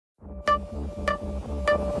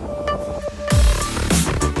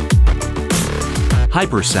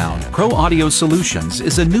HyperSound Pro Audio Solutions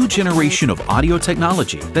is a new generation of audio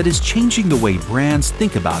technology that is changing the way brands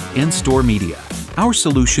think about in-store media. Our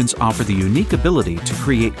solutions offer the unique ability to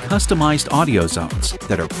create customized audio zones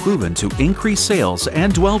that are proven to increase sales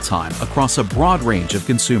and dwell time across a broad range of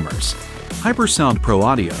consumers. HyperSound Pro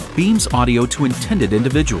Audio beams audio to intended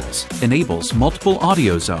individuals, enables multiple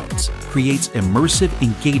audio zones, creates immersive,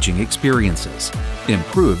 engaging experiences,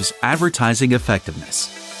 improves advertising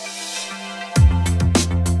effectiveness.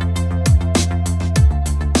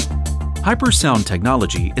 HyperSound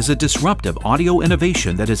technology is a disruptive audio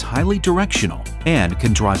innovation that is highly directional and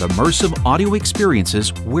can drive immersive audio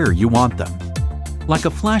experiences where you want them. Like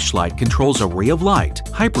a flashlight controls a ray of light,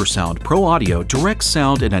 HyperSound Pro Audio directs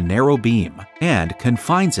sound in a narrow beam and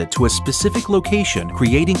confines it to a specific location,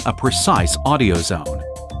 creating a precise audio zone.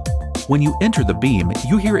 When you enter the beam,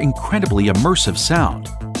 you hear incredibly immersive sound.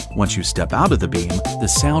 Once you step out of the beam, the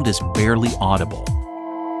sound is barely audible.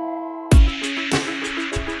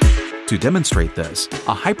 To demonstrate this,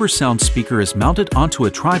 a HyperSound speaker is mounted onto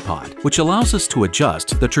a tripod, which allows us to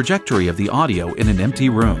adjust the trajectory of the audio in an empty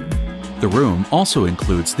room. The room also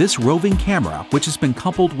includes this roving camera, which has been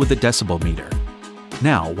coupled with a decibel meter.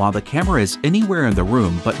 Now, while the camera is anywhere in the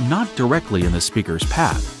room but not directly in the speaker's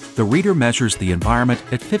path, the reader measures the environment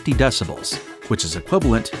at 50 decibels, which is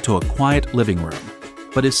equivalent to a quiet living room.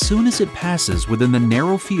 But as soon as it passes within the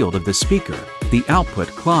narrow field of the speaker, the output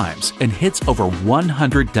climbs and hits over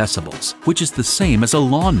 100 decibels, which is the same as a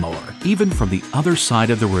lawnmower, even from the other side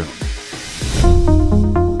of the room.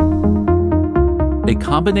 A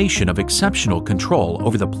combination of exceptional control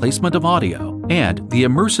over the placement of audio and the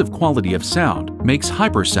immersive quality of sound makes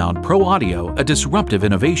HyperSound Pro Audio a disruptive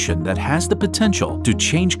innovation that has the potential to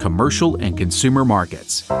change commercial and consumer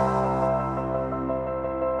markets.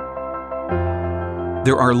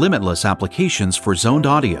 There are limitless applications for zoned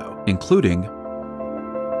audio, including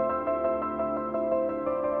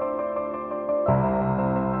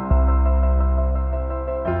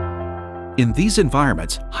in these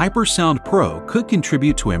environments, HyperSound Pro could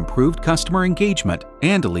contribute to improved customer engagement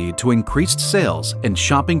and lead to increased sales and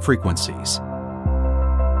shopping frequencies.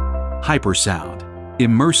 HyperSound,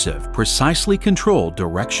 immersive, precisely controlled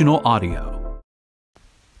directional audio.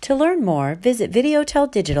 To learn more, visit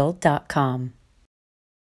videoteldigital.com.